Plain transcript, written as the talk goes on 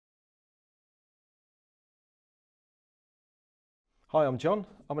Hi, I'm John.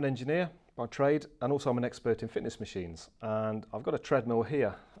 I'm an engineer by trade and also I'm an expert in fitness machines. And I've got a treadmill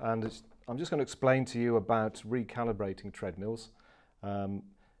here and I'm just going to explain to you about recalibrating treadmills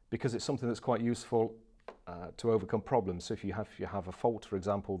because it's something that's quite useful to overcome problems. So if you have a fault, for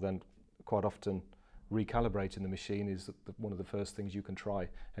example, then quite often recalibrating the machine is one of the first things you can try,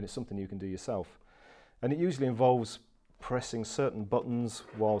 and it's something you can do yourself. And it usually involves pressing certain buttons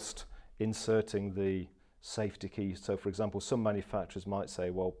whilst inserting the safety key. So for example, some manufacturers might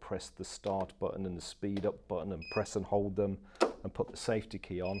say, well, press the start button and the speed up button and press and hold them and put the safety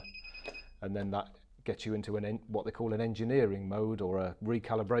key on, and then that gets you into what they call an engineering mode or a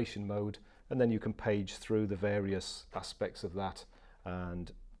recalibration mode, and then you can page through the various aspects of that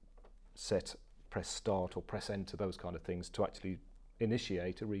and press start or press enter, those kind of things, to actually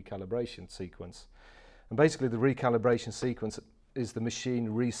initiate a recalibration sequence. And basically the recalibration sequence is the machine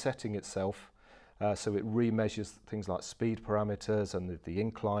resetting itself. So it remeasures things like speed parameters and the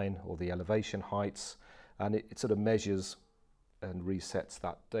incline or the elevation heights, and it sort of measures and resets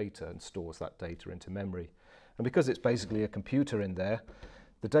that data and stores that data into memory. And because it's basically a computer in there,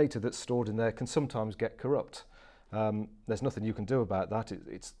 the data that's stored in there can sometimes get corrupt. There's nothing you can do about that.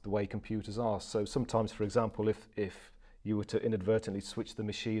 It's the way computers are. So sometimes, for example, if you were to inadvertently switch the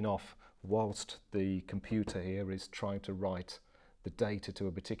machine off whilst the computer here is trying to write the data to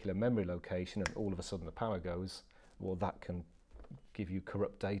a particular memory location, and all of a sudden the power goes, well, that can give you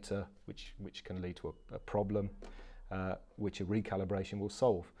corrupt data, which can lead to a problem, which a recalibration will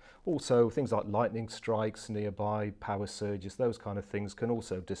solve. Also, things like lightning strikes nearby, power surges, those kind of things can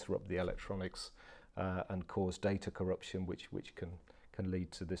also disrupt the electronics and cause data corruption, which can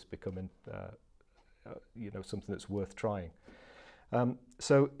lead to this becoming something that's worth trying.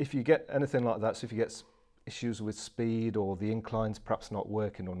 So if you get anything like that, so if you get issues with speed, or the incline's perhaps not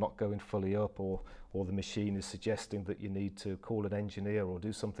working or not going fully up, or the machine is suggesting that you need to call an engineer or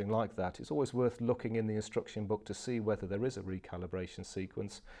do something like that, it's always worth looking in the instruction book to see whether there is a recalibration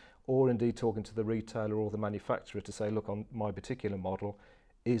sequence, or indeed talking to the retailer or the manufacturer to say, look, on my particular model,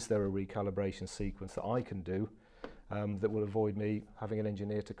 is there a recalibration sequence that I can do that will avoid me having an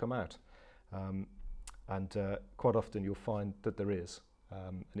engineer to come out? And quite often you'll find that there is,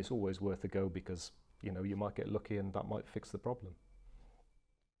 and it's always worth a go, because you might get lucky and that might fix the problem.